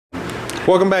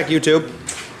Welcome back, YouTube.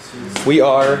 We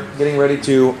are getting ready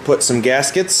to put some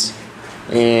gaskets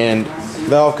and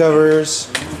valve covers,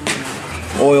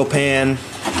 oil pan,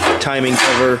 timing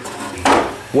cover,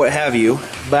 what have you,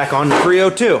 back on the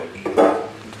 302.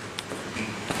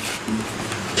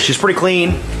 She's pretty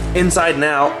clean, inside and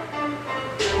out,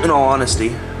 in all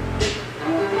honesty.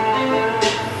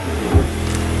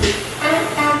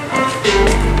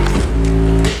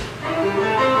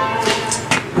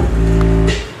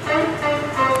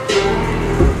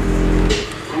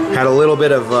 Had a little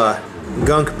bit of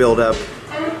gunk buildup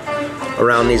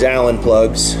around these Allen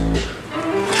plugs,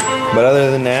 but other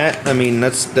than that, I mean,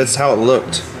 that's how it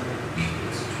looked.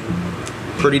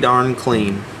 Pretty darn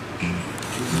clean.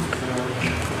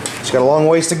 Just got a long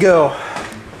ways to go.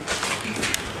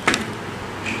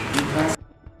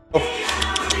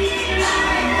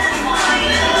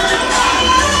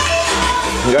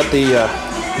 We got the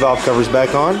valve covers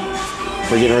back on.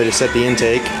 We're getting ready to set the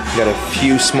intake. Got a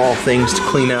few small things to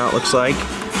clean out, looks like,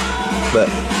 but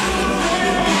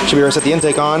should be ready to set the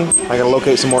intake on. I gotta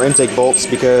locate some more intake bolts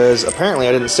because apparently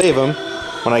I didn't save them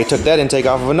when I took that intake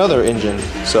off of another engine.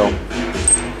 So,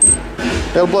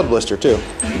 got a blood blister too.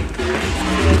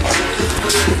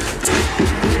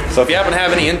 So if you happen to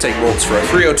have any intake bolts for a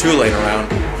 302 laying around,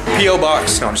 P.O.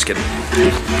 Box, no, I'm just kidding.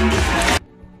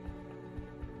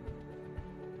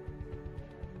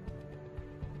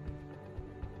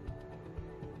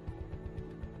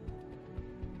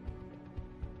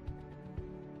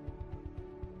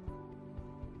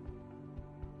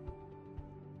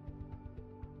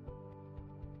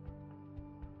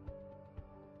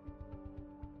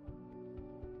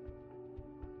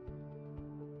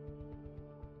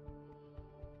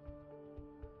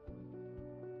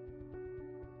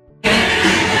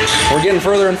 We're getting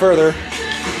further and further.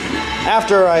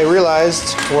 After I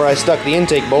realized where I stuck the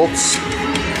intake bolts,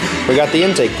 we got the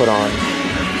intake put on.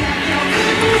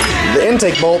 The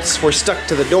intake bolts were stuck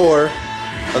to the door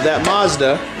of that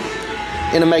Mazda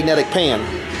in a magnetic pan.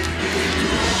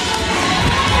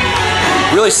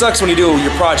 Really sucks when you do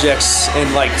your projects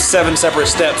in like 7 separate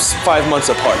steps, 5 months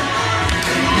apart.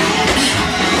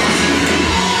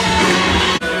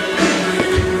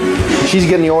 She's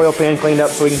getting the oil pan cleaned up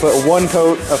so we can put 1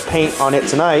 coat of paint on it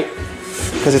tonight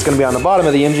because it's going to be on the bottom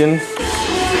of the engine,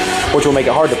 which will make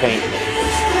it hard to paint.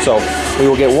 So we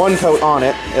will get 1 coat on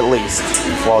it at least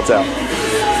while it's out.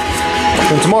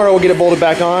 And tomorrow we'll get it bolted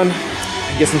back on,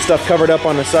 get some stuff covered up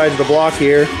on the sides of the block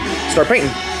here, start painting.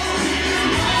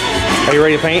 Are you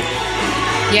ready to paint?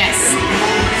 Yes.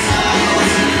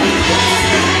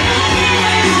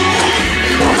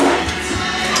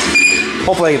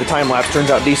 Hopefully the time lapse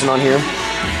turns out decent on here.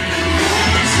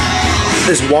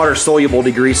 This water soluble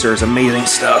degreaser is amazing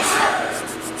stuff.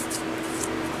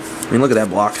 I mean, look at that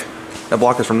block. That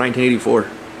block is from 1984.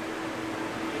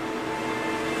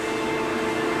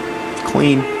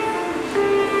 Clean.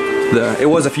 It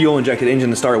was a fuel injected engine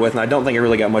to start with, and I don't think I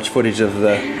really got much footage of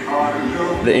the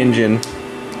engine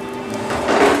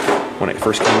when it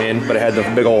first came in, but it had the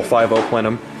big old 5.0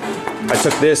 plenum. I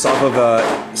took this off of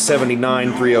a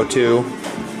 79 302,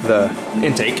 the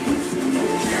intake.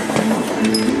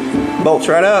 Bolts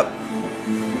right up.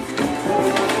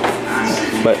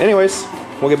 But anyways,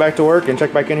 we'll get back to work and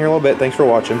check back in here a little bit. Thanks for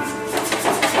watching.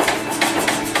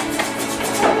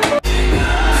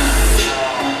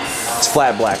 It's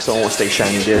flat black, so it won't stay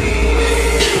shiny, dear.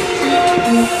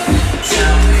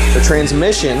 The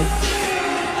transmission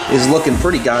is looking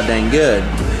pretty goddamn good.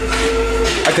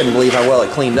 I couldn't believe how well it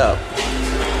cleaned up.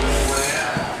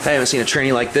 I haven't seen a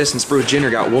tranny like this since Bruce Jenner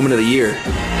got Woman of the Year.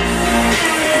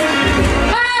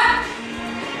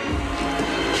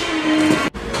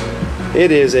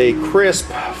 It is a crisp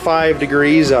 5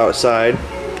 degrees outside.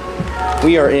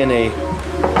 We are in a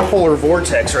polar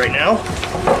vortex right now.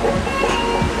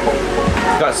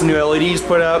 Got some new LEDs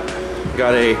put up.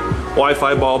 Got a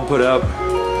Wi-Fi bulb put up.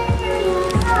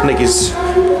 Nikki's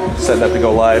setting up to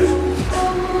go live.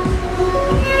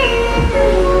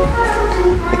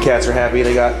 The cats are happy.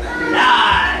 They got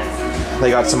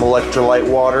some electrolyte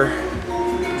water.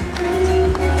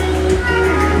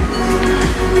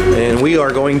 And we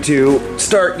are going to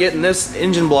start getting this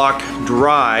engine block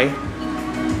dry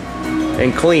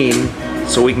and clean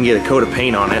so we can get a coat of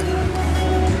paint on it.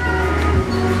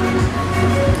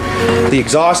 The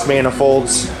exhaust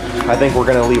manifolds, I think we're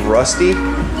going to leave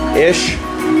rusty-ish.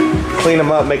 Clean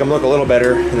them up, make them look a little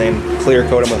better, and then clear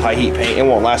coat them with high heat paint. It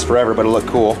won't last forever, but it'll look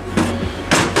cool.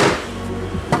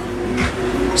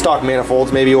 Stock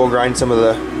manifolds, maybe we'll grind some of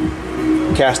the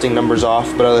casting numbers off,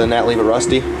 but other than that, leave it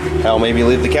rusty. Hell, maybe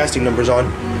leave the casting numbers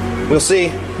on. We'll see.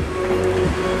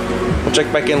 We'll check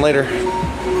back in later.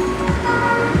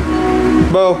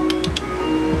 Bo.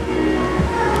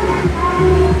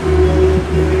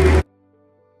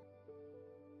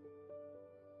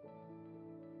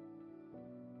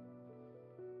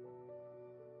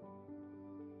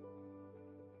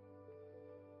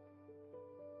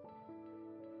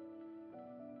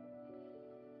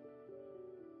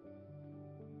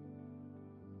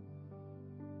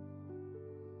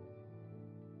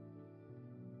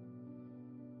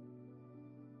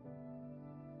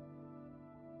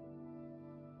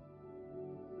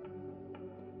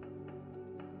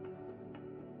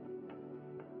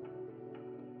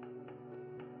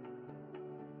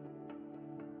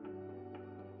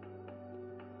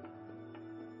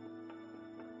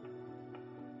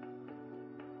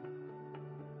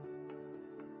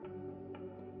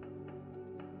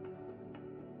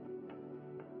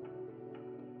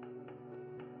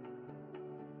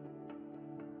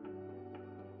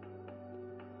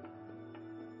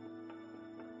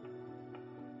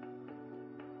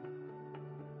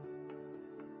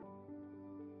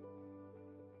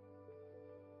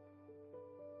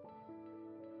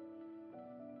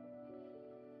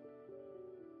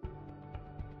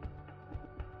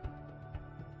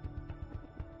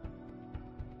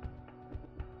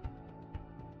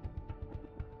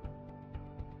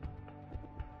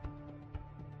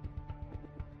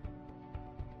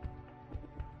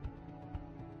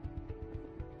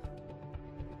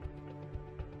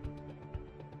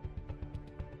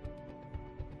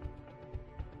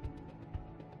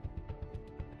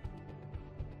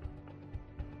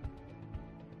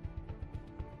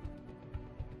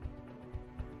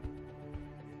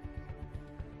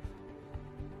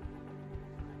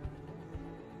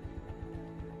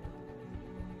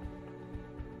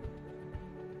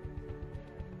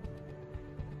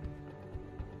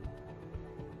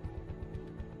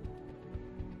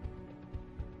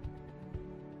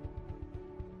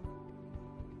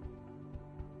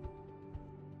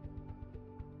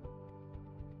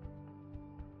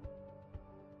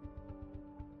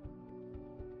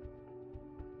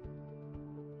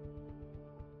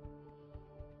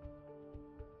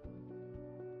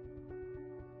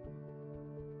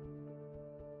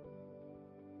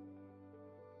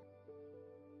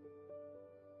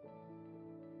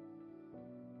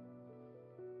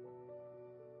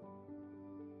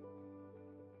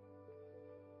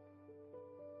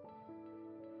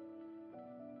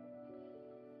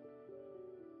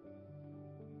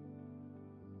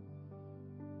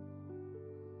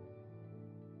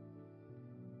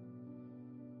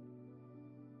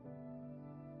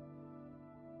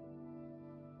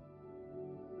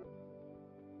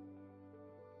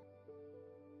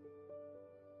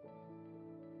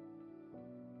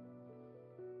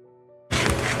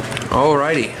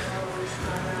 Alrighty,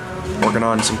 working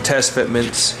on some test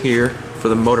fitments here for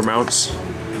the motor mounts,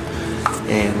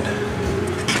 and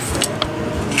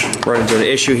run into the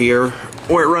issue here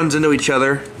where it runs into each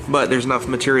other, but there's enough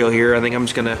material here. I think I'm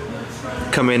just gonna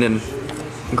come in and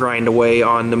grind away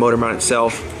on the motor mount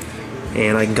itself,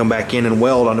 and I can come back in and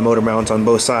weld on the motor mounts on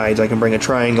both sides. I can bring a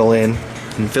triangle in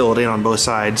and fill it in on both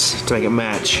sides to make it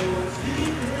match.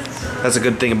 That's a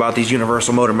good thing about these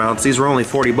universal motor mounts. These were only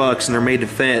 40 bucks and they're made to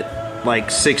fit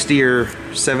like 60 or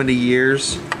 70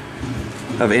 years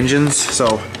of engines.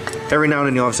 So every now and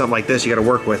then you'll have something like this you gotta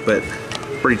work with, but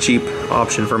pretty cheap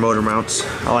option for motor mounts.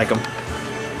 I like them.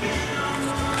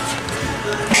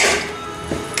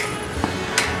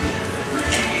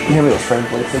 You have those frame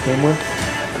plates they came with?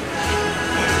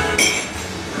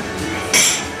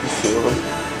 Just 2 of them.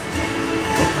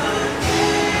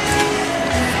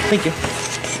 Thank you.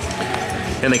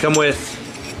 And they come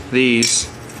with these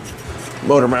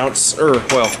motor mounts, or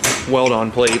well, weld-on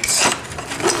plates.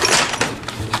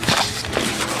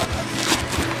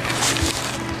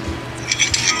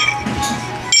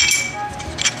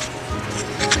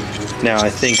 Now I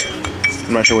think,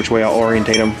 I'm not sure which way I'll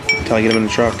orientate them until I get them in the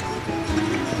truck.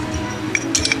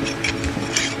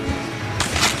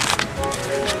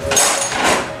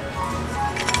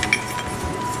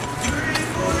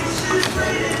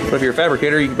 But if you're a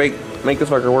fabricator, you can make this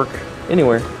fucker work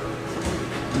anywhere.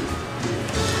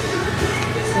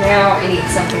 Now I need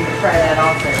something to pry that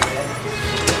off there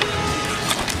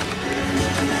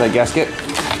with. That gasket.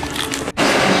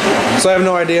 So I have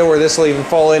no idea where this will even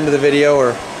fall into the video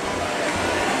or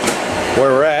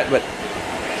where we're at, but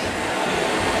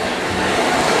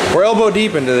we're elbow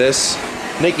deep into this.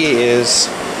 Nikki is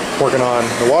working on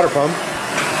the water pump.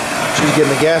 She's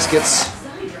getting the gaskets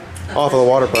off of the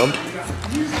water pump.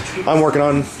 I'm working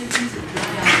on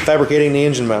fabricating the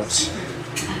engine mounts.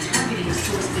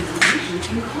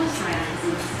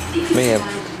 Man,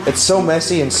 it's so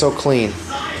messy and so clean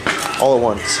all at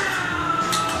once.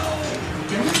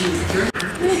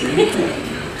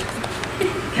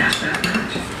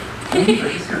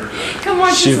 Come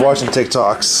on. She's watching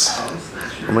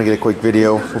TikToks. I'm gonna get a quick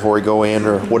video before we go in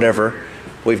or whatever.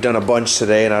 We've done a bunch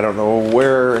today and I don't know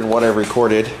where and what I've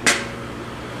recorded.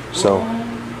 So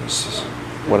this is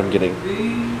what I'm getting.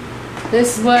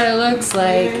 This is what it looks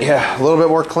like. Yeah, a little bit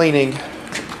more cleaning.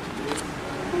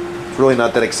 It's really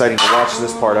not that exciting to watch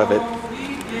this part of it.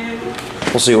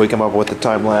 We'll see what we come up with the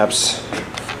time lapse.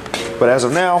 But as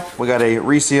of now, we got a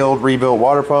resealed, rebuilt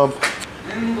water pump.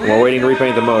 We're waiting to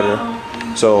repaint the motor.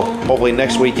 So hopefully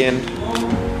next weekend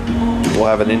we'll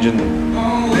have an engine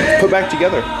put back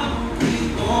together.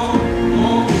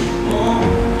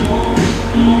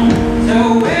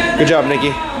 Good job,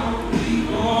 Nikki.